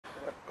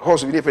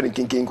horse bi dey fe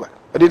nkenkenkwa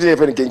odi dey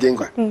fe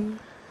nkenkenkwa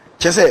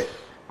che say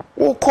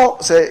wo ko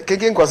say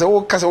nkenkenkwa say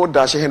wo ka say wo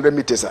dash 100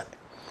 meters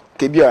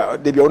ke bia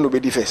de bia wo no be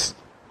di first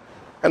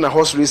and a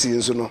horse racing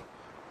nso no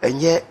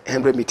enye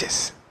 100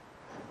 meters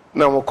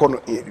na wo ko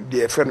no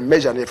the friend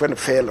measure the friend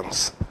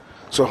furlongs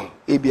so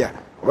e bia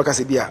wo ka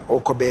say bia wo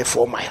ko be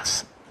 4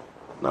 miles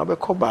na be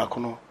ko back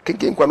no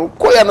nkenkenkwa no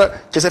ko ya na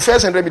che say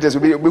first 100 meters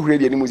be hure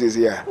bia ni mu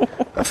sese ya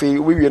afi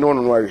we wie no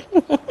no no awe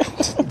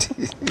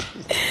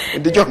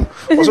the John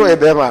also a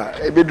bema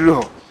a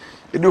bedroom.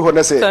 You do what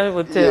I say.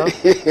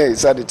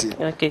 Sanity.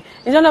 Okay.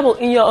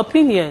 In your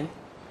opinion,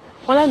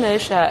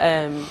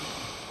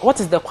 what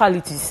is the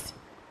qualities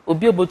will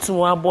be able to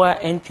more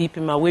NPP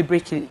my way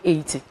breaking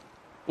 80?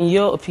 In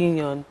your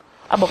opinion,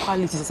 about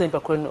qualities the same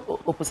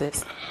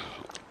opposites?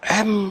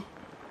 On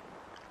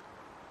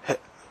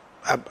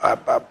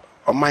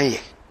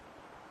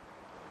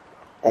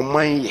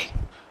my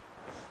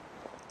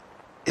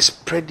is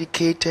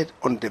predicated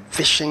on the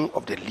vision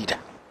of the leader.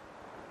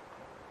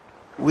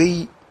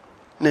 We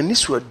na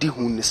niswa di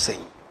hu ne sen.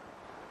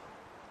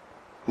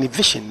 Ni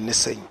vision ne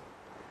sen.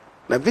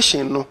 Na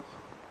vision no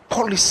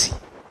policy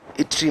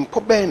etrim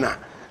pobe na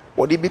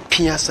wodi be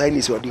pia sai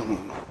niswa di hu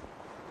no.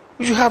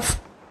 You should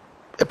have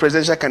a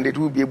presidential candidate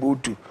who will be able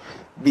to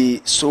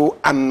be so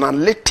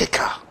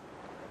analytical.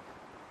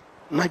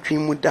 Na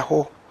dwen mu da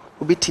ho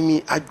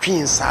obetimi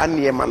adwen saa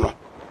ne ma no.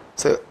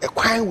 So a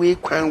kwan way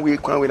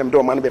them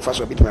do man be fast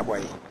a bit my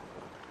boy.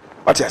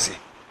 What you say?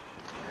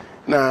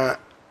 Now,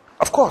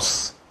 of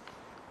course,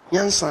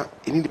 Yansa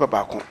in need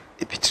Babako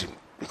epitrim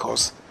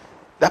because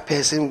that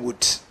person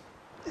would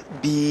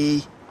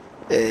be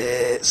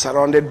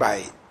surrounded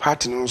by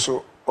party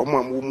also or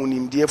woman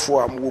in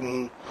therefore I'm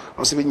woman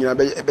on seven year a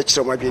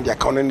betcha my being the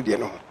account in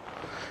the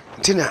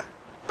Tina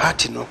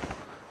party no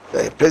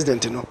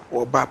president no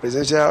or bar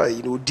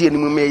presidential dear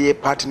may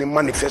party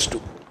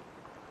manifesto.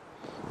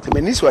 The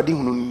minister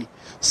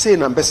say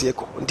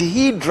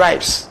he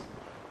drives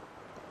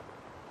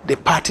the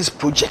party's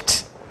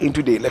project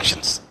into the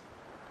elections.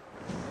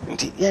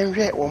 That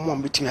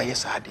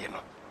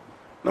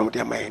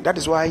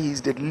is why he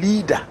is the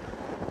leader.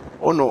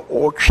 Oh no,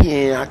 what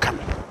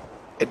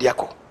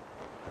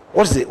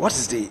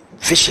is the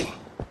vision?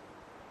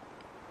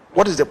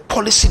 What is the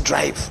policy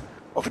drive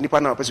of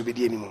Nipa now person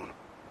be anymore?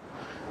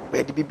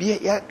 But the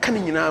BBA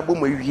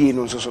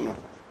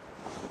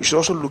you should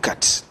also look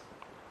at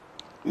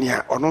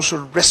and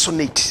also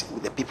resonate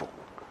with the people.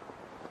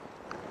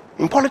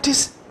 In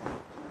politics,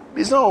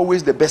 it's not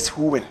always the best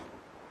who win.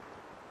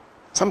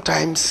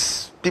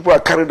 Sometimes people are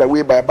carried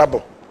away by a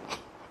bubble.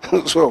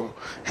 So,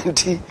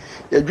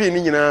 you're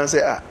doing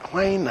say,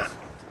 why not?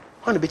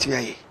 Why not?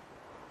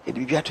 It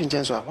be between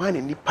chance of why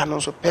any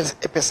panels of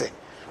pese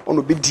on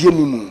a big deal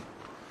moon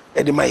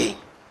at the May.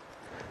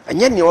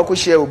 And yet, your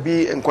share will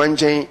be and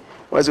Quanjay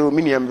was a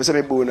minium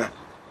Besame Bona.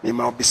 They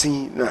might be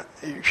seen,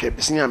 she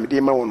be seen, I'm a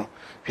dear Maono.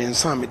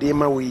 Some day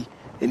my way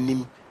and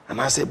him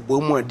and I said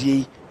Bomo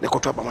D the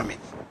Cotrapa Mammy.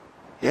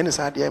 Yenis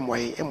idea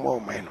my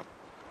more minor.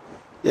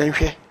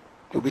 Yanshe,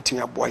 you'll be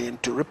a boy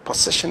to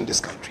repossession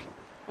this country.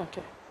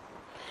 Okay.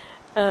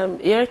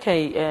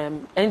 Kyei,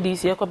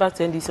 NDC, go back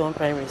to NDC on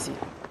primacy.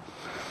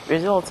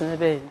 Results in the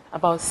bed.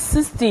 About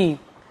 16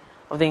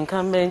 of the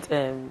incumbent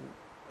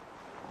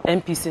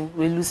MPs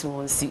will lose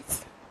 1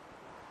 seat.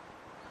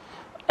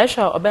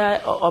 Esha,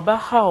 about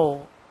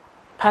how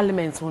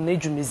Parliament will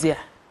need Jumizia.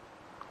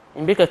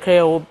 In bigger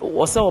care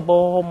was so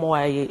about more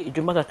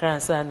Jumaka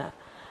Kransana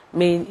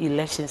main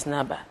elections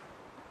number.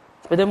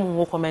 But then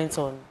who comment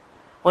on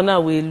are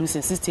we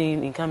losing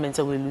 16 incumbents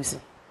are we losing.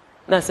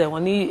 That's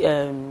when he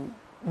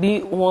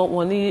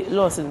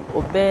lost in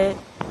obey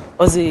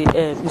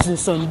Osei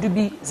son do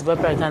be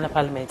Zimbabwe Ghana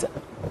Parliament.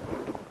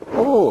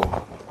 Oh,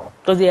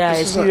 because they are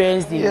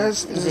experienced.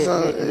 Yes, this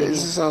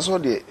is also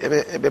the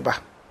Ebeba.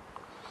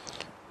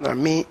 Now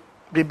me,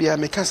 baby, I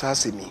make us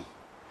ask me.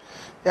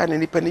 Ya na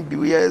nipa ni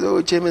biwe ya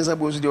Kyei Mensah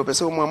Bonsu de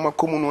opese o mama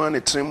komu na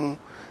tremu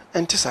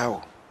enti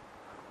sawo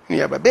ni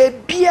aba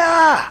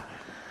bebia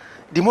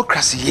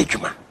democracy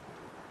yedwuma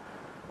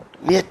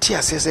na yeti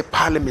asese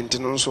parliament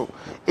no so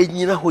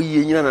enyina ho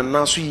ye enyina na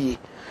naso ye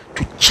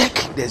to check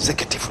the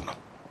executive no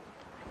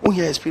we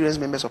have experienced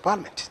members of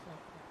parliament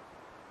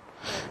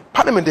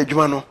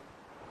edwuma no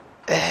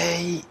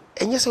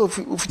enye se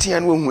ofiti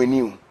an wo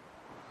huani o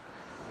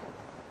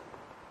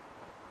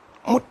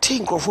moti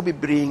nkofo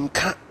bebre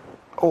nka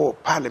oh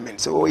parliament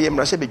so ye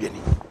mrashe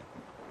bedwani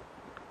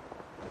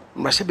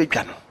mrashe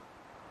bedwano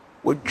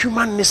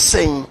wodwuma ne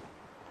sen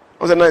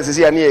o na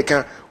sisi ani e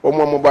ka o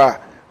mo ba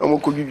o mo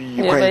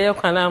kodwiwi kwan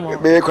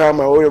be kwa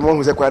ma o mo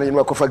hu se kwan ni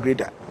ma kofa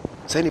grader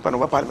sai ni pa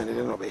no parliament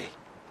no be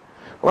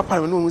o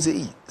parliament no hu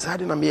se sa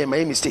de na me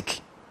my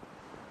mistake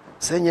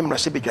sai nye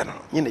mrashe bedwano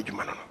nye na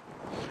dwuma no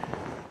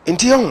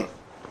enti yon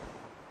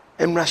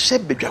mrashe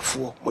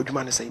bedwafo mo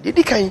dwuma ne sai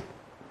di kan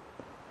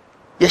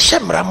ye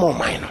shemra mo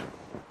man no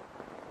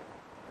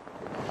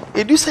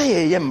you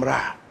say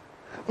yemra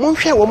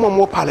monhwe wo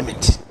mo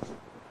parliament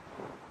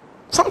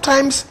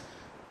sometimes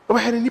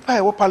we had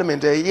nipa wo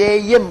parliament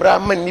yemra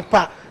man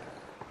nipa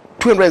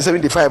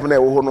 275 na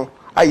wo ho no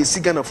ayi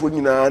sigana fo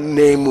nyina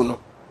na mu no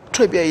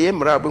to bia ye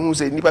mra ba hu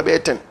say nipa be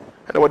 10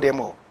 na wo dem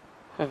ho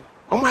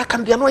I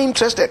can be not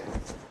interested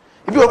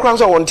if you are crying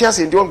so won tia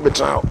say dey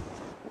betra.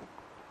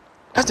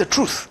 That's the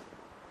truth.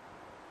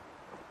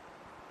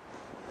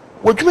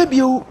 What you may be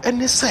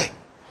any say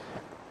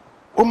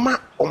oma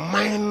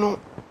oman no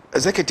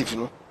executive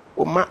no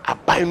oma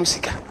aban no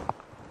sika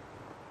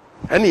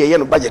and ye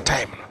no budget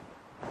time no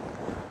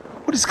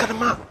what is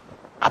kanama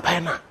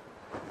aban na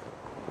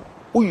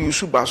who you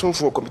should ba so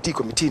for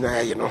committee na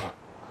ye no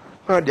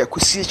na dia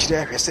kosi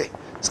chire ahwe say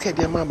sika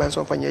dia ma ban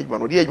so fanya adwuma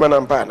no dia adwuma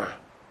na mpa na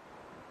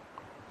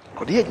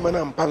o dia adwuma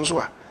na mpa nso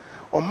a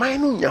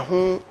oman no nya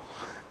ho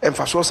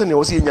emfaso se ne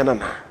o se nya na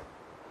na.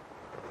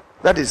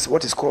 That is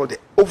what is called the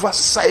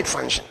oversight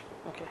function.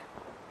 Okay.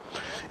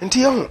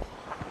 Nti yo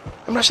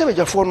I'm not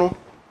sure for no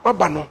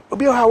oba no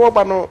obi o ha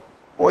oba no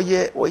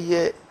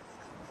oye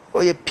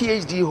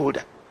PhD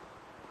holder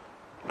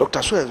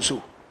Dr. So and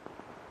so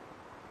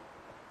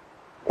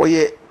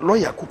oye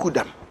lawyer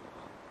kukudam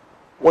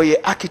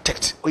oye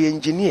architect oye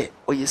engineer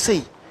oye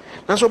say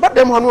na so bad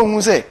dem ho no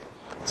hu say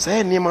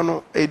niema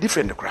no a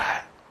different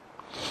cry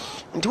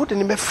nti what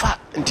ni me fa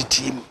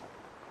ntitie mu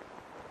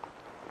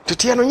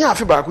titie no nya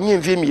afi ba ko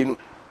nyemfie mienu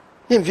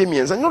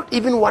not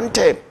even one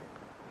term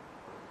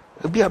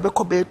obi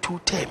abeko be 2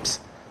 terms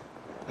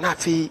na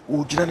afi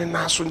ojina ne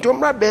na so nti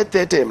omra be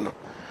 3 term no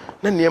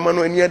na niema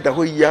no ani ada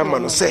ho yi ama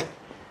no se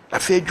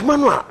afi adwuma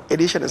no a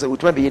edition say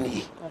wotuma be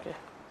ni okay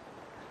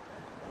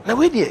na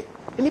we die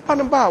any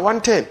pan ba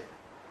 110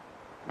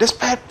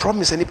 despite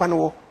promise any pan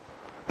wo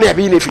na ya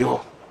be ni firi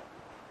ho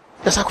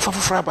yasa ko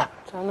fafufura ba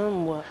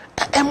tanamwa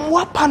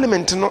emwa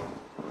parliament no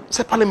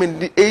se parliament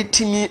di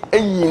 18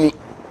 anyini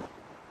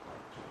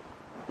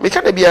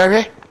meka da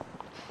biare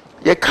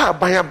ye ka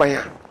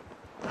banya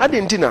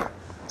adentina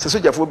se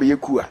sojafo be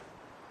yeku a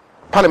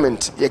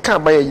parliament ye ka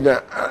banya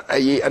nyina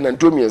ayi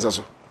anantomi ensa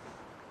so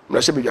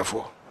mra hye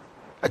bedwafo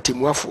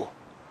atemuafo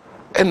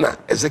ena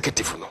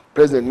executive no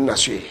president na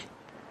hye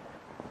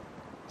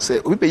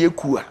se obi be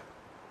yeku a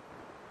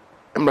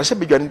mra hye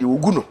bedwane de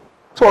ogu no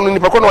so ono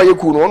nipa kono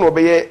yeku no ono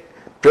obeye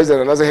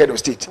president as a head of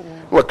state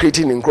we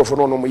creating in crofo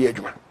no no mo ye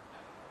adwuma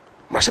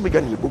mra hye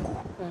bedwane yebogu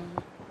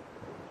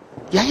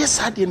ya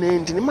yes ade na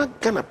ndi ni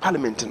magana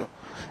parliament no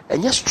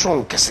enye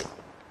strong kese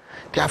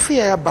the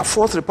affair ya ba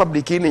fourth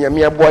republic ni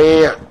nyame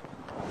aboye ya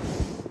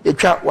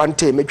etwa 1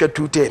 term etwa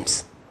 2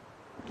 terms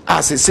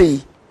as I say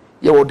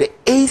you were the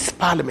 8th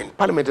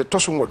parliament to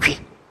so nwotwe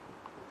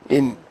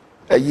in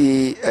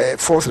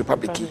fourth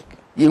republic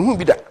ye hu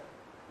bi da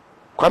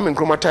Kwame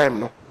Nkrumah time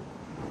no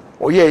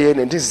oye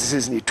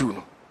 1966 ni 2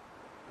 no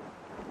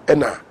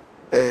ena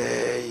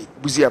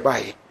buzi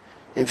abaye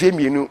enfie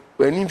mienu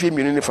wani enfie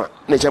mienu ne fa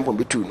na champion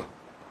be 2 no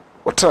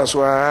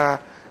otranswa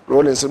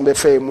Rollins mbe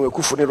femu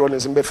ekufu ne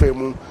Rollins mbe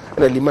femu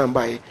na Liman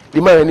baye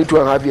Liman ni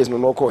 2.5 years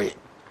no koye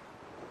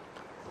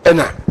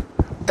ena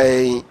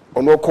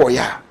ono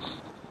koya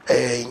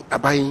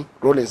abai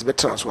Rollins be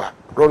transfer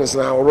Rollins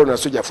na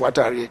Rollins soja fu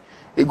atare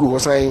egu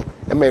hosan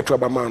emeto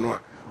abama no a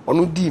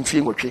ono di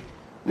mfie nwotwe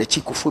na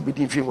chikofo bi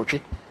di mfie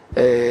nwotwe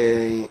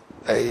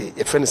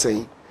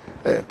efensen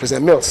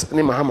President Mills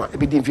ni Mahama e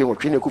bi di mfie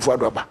nwotwe na ekufu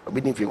ado aba e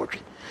bi di mfie nwotwe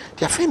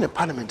ti afi na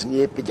parliament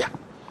ni epeja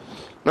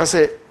na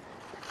se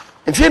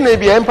mfie na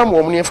bia empam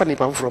wo mu fa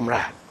nipa from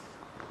ra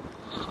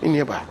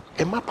ni ba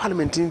e ma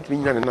parliament ni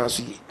nyina na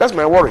so yi that's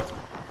my worry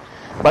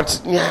but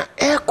nya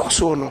e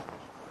koso no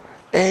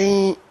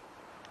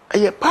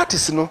aye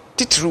parties no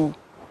titru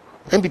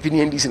MPP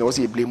ni NDC na was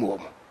e blame wo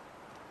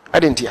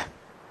adentia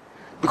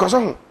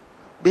because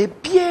be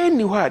bia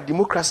ni ho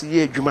democracy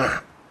ye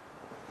adwuma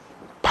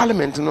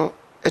parliament no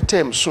a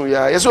term so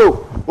ya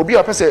yeso obi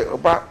a pese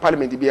oba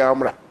parliament bia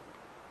omra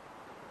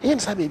yen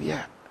sa be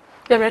bia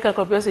the American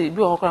corporation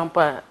bi o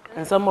krampa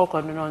nsam o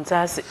kono no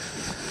ntase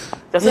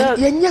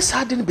yen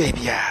sa de be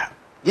bia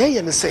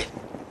ye ne se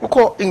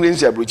uko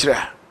England ya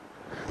brochira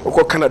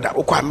uko Canada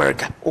uko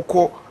America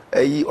uko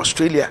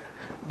Australia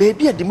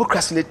baby a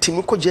democracy na team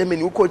uko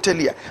Germany uko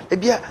Italy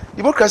baby a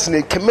democracy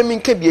na kememi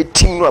nka bi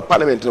team no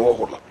parliament no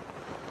ho no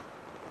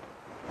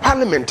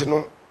parliament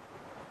no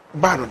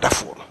ba no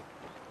dafo no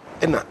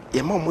ena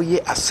ye ma mo ye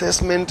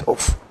assessment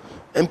of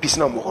MPs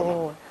na mo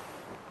ho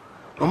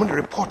no mo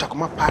report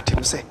akoma party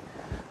no say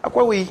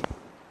akwa we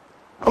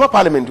ama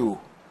parliament o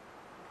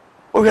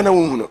hwe na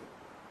wo no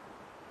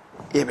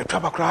ye betwa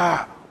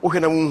bakra o hwe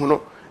na wo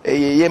no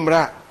ye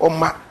mra o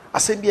ma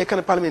asem bi e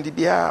kan parliament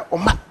bia o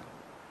ma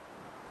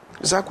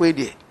zakwa e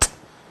die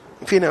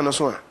mfi na no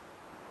so a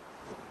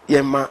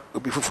ye ma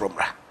obi fufuro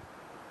mra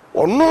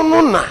ono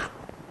no na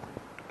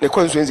the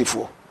constituency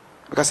for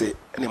because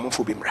any mo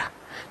fo bi mra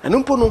na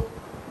numpo no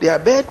there are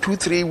bare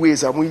 2-3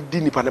 ways am we di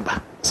nipa ne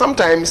ba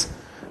sometimes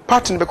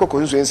party be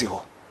constituency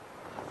ho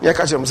ya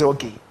ka chem say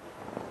okay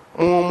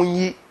mo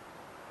yi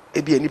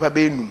e bi nipa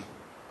be num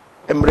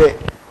emre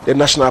the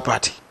national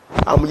party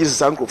am ji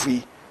sankrofo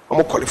yi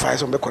am qualify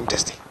so be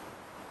contesting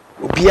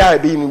obia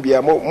be num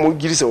bia mo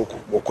giri se wo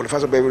qualify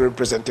so be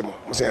represent mo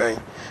say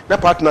na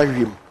party na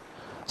hwem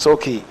so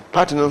okay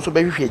party no so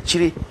be hwe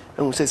chire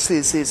and we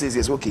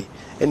say okay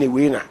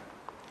anyway na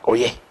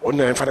oye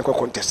ona mfa na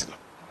contest no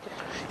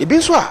e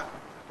bi so a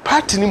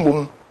party ni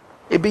mom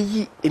e be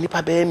yi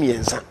enipa be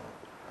miensa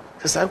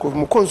se san ko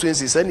mo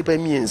constituency san nipa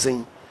miensa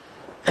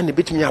ene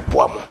betimi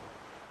apoa mo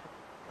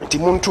nti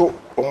monto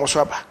omo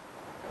so aba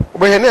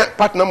obo ne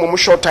partner mom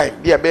short time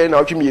bia be na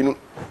otwe mienu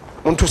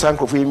monto san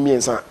ko fu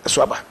miensa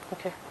so aba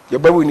okay ye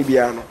bawo ni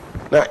bia no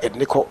na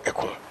edne ko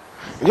eko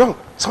yo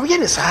so ye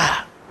ne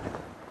sa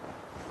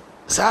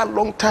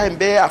long time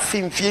be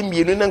afimfie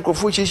mienu na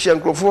nkrofo hihia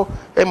nkrofo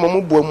e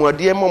mom bo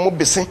amuade e mom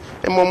bese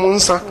e mom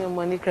nsa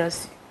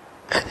democracy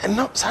and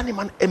now sani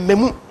man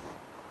ememu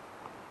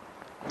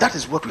that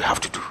is what we have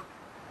to do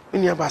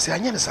when you say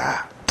anya ne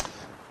sa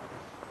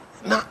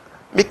na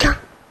meka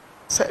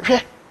say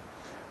hwe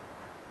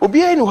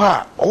obi ai no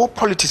ha owo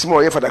politics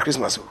mo ye for the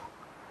Christmas o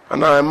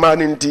ana man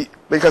nti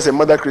because a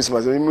mother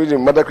Christmas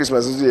mother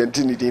Christmas is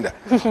nti ni dinda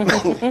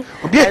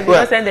obi ai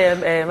no send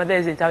the mother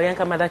is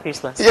Italian mother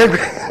Christmas yeah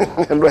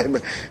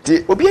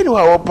ti obi ai no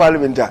ha owo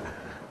parliament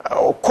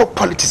o ko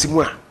politics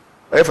mo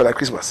a for the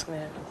Christmas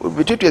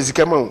obetutu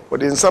ezika ma o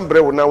de nsambre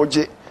wo na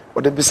oje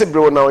o de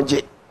besebre wo na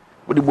oje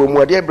o de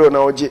bomuade bre wo na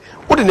oje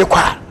o de ne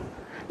kwa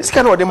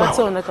ezika na o de ma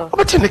o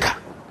beti ne ka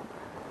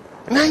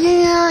na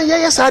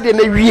ya sa de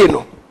na wie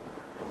no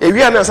e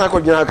wie na sa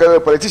ko gina ka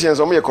politicians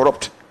o me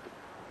corrupt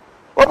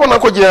opo na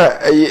ko gina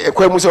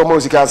ekwa mu se o ma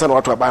osika ansa na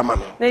wato aba ma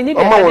no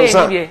o ma won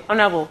sa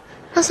honorable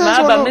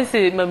ma ba me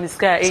se ma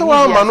miska e ni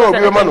ma no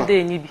obi ma no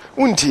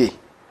untie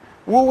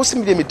wo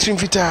sim de me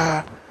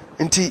trimfita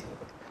nti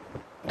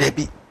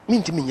debi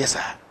minti minyesa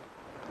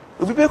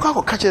obi be kwa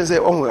ko kache nze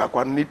ohun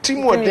akwa ni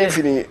timu o de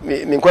fini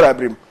ni nkwara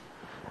abrim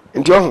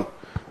nti ohun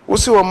wo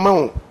se wo ma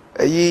wo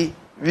ayi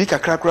wi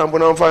kakra kra mbo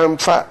na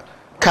mfa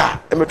ka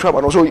emetu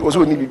aba no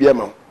so ni bibia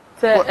ma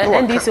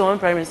NDC one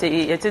prime minister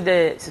yet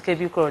the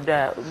skebi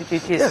koda obi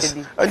keke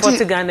skebi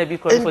 40 Ghana bi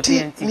koda for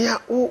TNT nia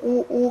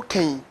o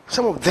ken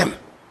some of them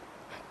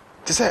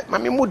to say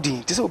mami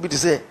modi to say obi to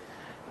say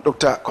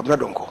Dr. Kwabena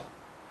Donko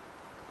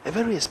a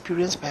very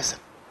experienced person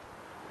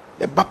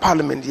a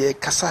parliament ye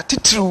kasa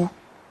titru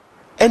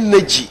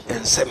energy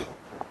ensem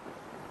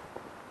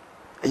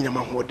enya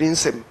mahodin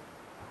sem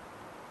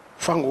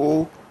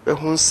fango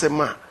ehun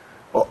sema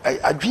o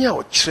adwen a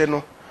o kire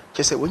no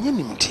kese wonye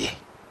nimtie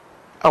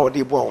a o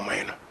de bo a o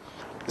man no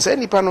say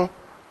nipa no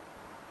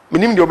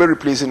minim de o be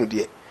replace no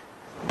de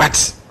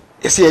but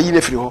ese ayi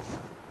na firi ho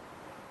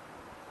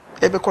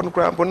ebe kon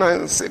kra mpo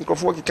na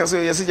nkofo ki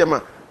kase yese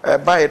jama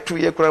buy 2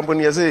 year kra mpo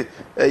ne yese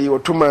yi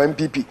otuma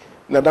MPP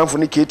na damfo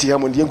ne keti ha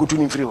mo de nkutu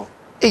ni firi ho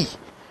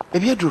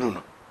maybe aduru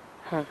no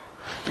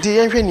the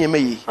yenhwe ne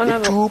mayi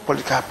two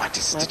political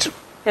parties titu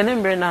ene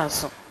mbre na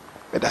so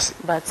that's it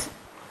but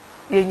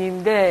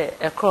yenyim there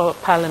across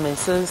parliament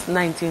since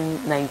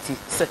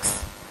 1997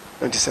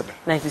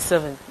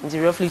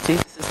 the roughly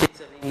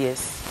 67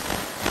 years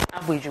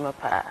abujuma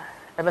pa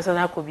ebesa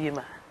na akobi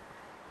ma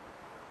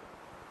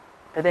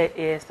pede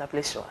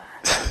establish wa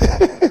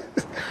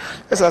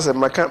esa se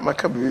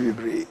maka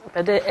bibi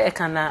pede e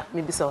kana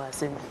me bisa wa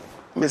asem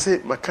me say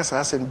makasa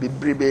asem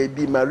bebre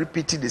be ma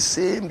repeat the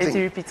same thing.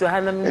 It repeat to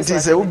Hannah. It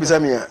is a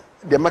ubizamia.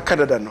 The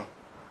makada no.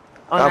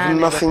 I have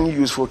nothing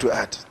useful to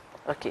add.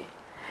 Okay.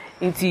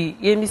 Inti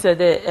yemi said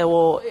there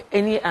was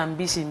any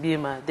ambition be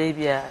ma there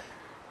be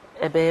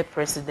a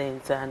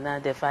president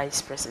and the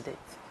vice president.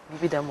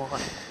 Bibi da mo.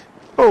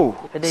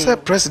 Oh, sir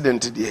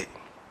president there.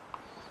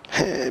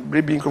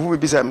 Brebi nkofu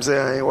be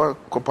say I wa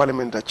ko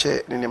parliament a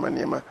chair ni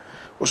nema.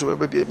 Also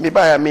be me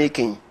buy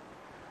making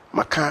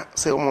maka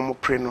say omo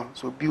pray no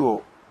so be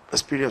o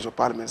experience of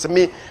parliament so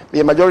me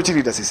majority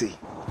leader say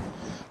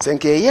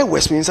nke ye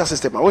Westminster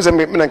system I say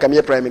me na kam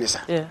ye prime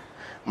minister yeah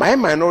my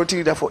minority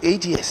leader for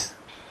 8 years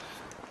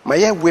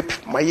my whip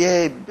my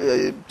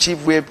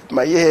chief whip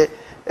my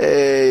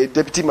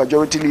deputy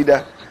majority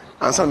leader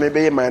and some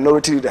maybe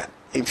minority leader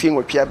in fin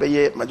opia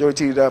be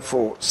majority leader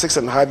for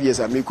 6.5 years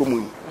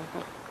amekumu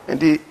and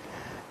the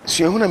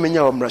suhuna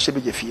menya o mrahye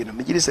be jefie no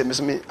me gidi say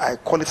me I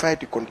qualified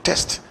to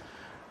contest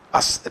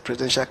as a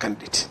presidential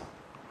candidate.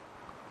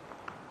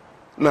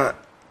 Na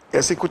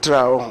yesi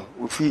kutra o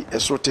ufi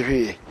eso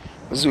tehwe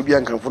ozi obi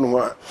ankanfo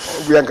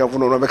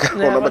no meka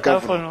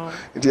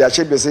ndi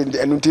ache be say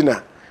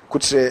enuntina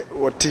kutre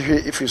o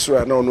tehwe ifi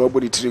so na ono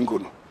abodi tiringo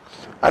no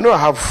I know I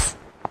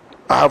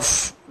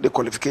have the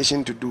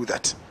qualification to do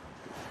that.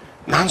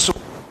 Nanso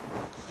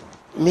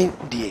me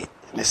die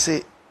ne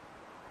say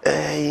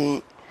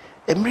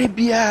emre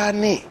bia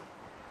ne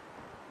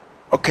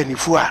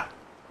okanifu a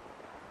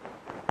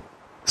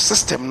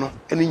system no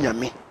eni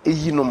nyame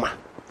eyi no ma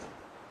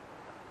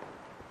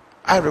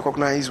I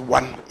recognize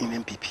one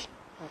in MPP.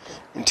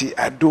 Okay.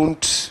 I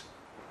don't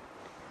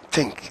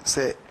think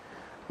say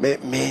me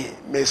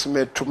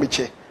to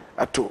meche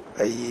ato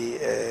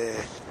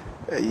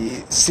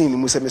sin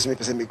mu se me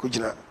pese me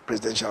kujina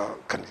presidential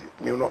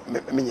candidate me no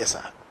me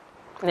nyesa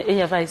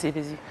e vice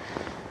busy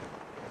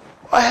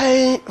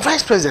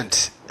vice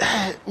president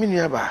me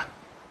nuaba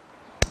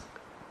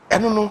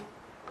eno no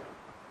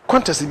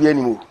contest bi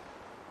animu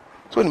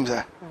so nim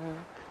sa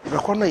e ba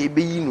kona e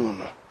beyi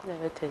no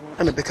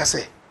ana beka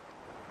say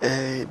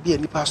be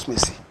any pass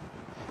mercy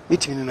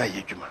meeting na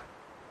yedwuma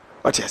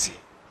what you say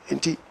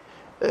enti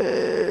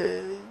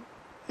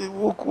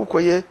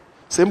ukoye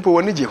sempo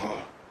woni je ho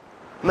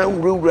na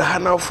wura ha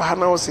na fa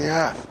na o se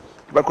ha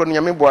ba ko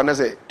nyame bo na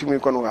say tumi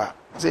ko no ha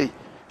say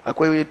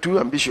akoye too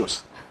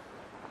ambitious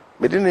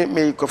me didn't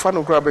me ko fa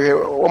no kra be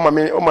o ma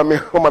me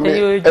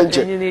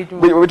enje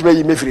we be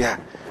yi mefiri ha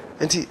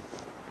enti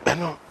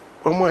no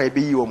omo e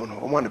be yi wo mo no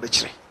omo na be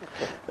kire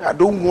I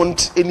don't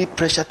want any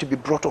pressure to be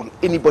brought on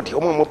anybody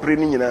omo mo pre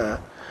ni nyina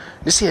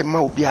ni say ma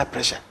obi a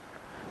pressure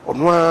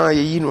ono a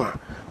ye yi no a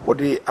wo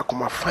de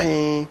akoma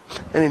fan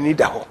ene ni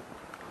da ho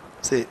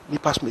say ni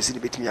pass me si ni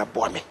betimi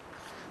abo ame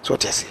so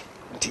what you say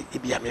nti e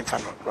bia me fa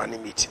no ani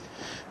meet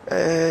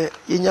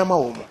ye nyama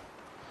wo mo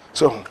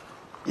so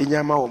ye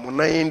nyama wo mo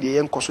na ye ndi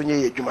ye nkoso nye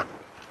ye adwuma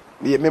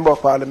me member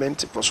of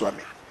parliament for so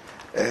ame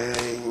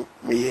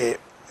me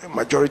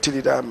majority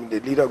leader, I'm the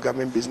leader of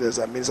government business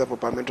and minister for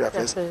parliamentary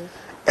affairs.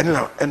 And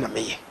now,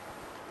 me,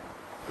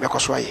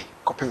 Makoswaye,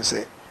 Copin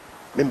say,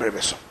 member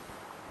beso.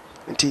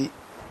 Nti,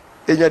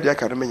 Enya de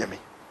academy me.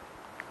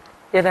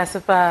 Yeah, that's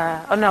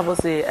a honorable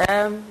say,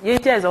 ye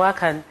just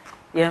work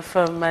yeah,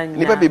 from man.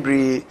 Nipa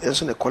Bibri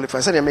also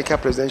qualified, say, make a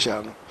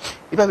presidential.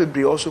 Nipa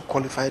Bibri also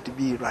qualified to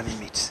be running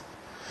mates.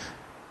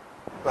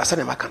 But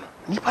Sunday Makano,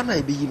 Nipa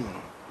na be you,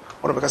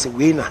 or because a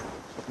winner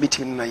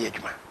meeting na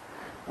yejuma.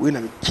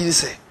 Winner,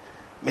 Kilse.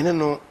 Mene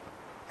no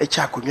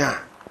echa akonya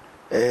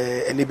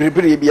ene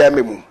berebere bia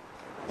memu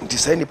nti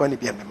sai nipa ne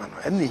bia mema no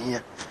ene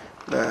hia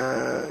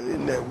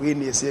na we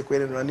ne se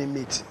kwere no ani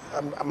meet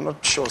I'm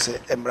not sure say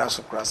embrace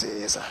cross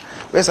yes sir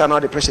where's now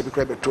the pressure be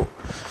beto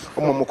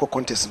omomoko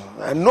contest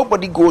no and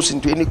nobody goes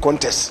into any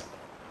contest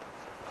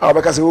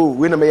because oh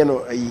we na me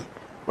no ayi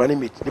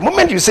running meet the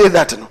moment you say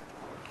that no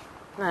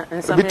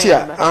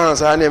bitia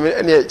sa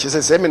ene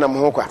chese se me na mo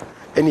ho kwa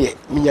ene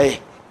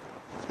minyaye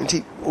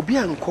nti obi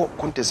anko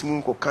contest mu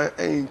nko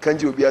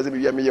kanji obi aze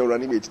bia me yawra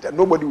ni mate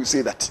nobody will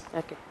say that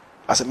okay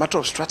as a matter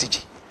of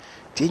strategy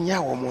ti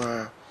nya wo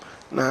mo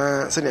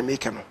na se na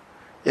make no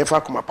ye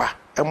fa koma pa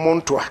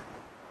emonto a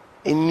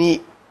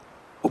eni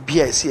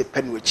obi a ese e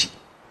pen wachi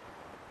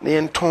na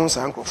ye nton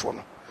sa ankofo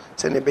no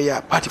se na be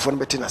ya party for no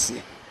beti na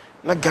se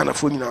na Ghana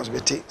fo nyina so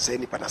beti se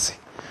ni pa na se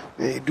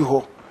du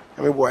ho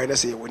na me boy na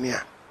se woni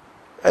a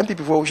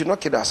MPP for we should not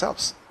kid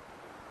ourselves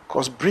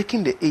because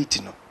breaking the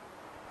 80 no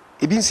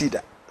e bin see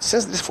that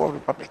since this fourth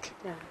republic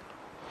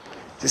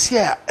this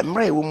year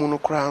emre wo mu no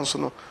kra nso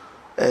no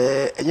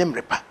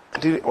enyemrepa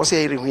and o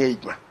say ere hu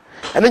adwuma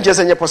and then just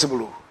say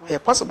possible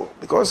possible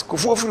because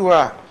kufu ofiri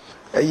wa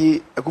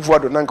ayi akufu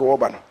ado nanka wo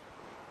ba no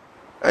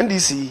and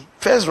this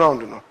first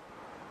round no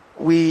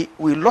we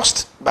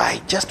lost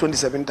by just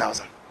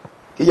 27,000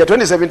 ya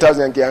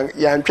 27,000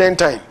 ya ntwen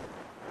time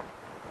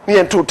we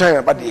en two time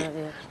about the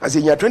as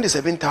in ya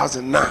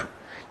 27,000 na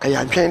ka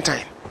ya ntwen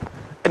time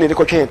and the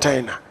ko twen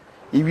time na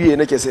iwie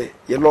na kese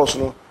ye loss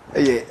no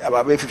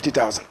about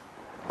 50,000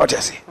 what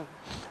you say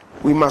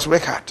we must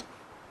work hard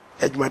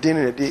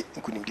adwumaden na de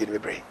nkunimdie no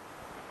bebre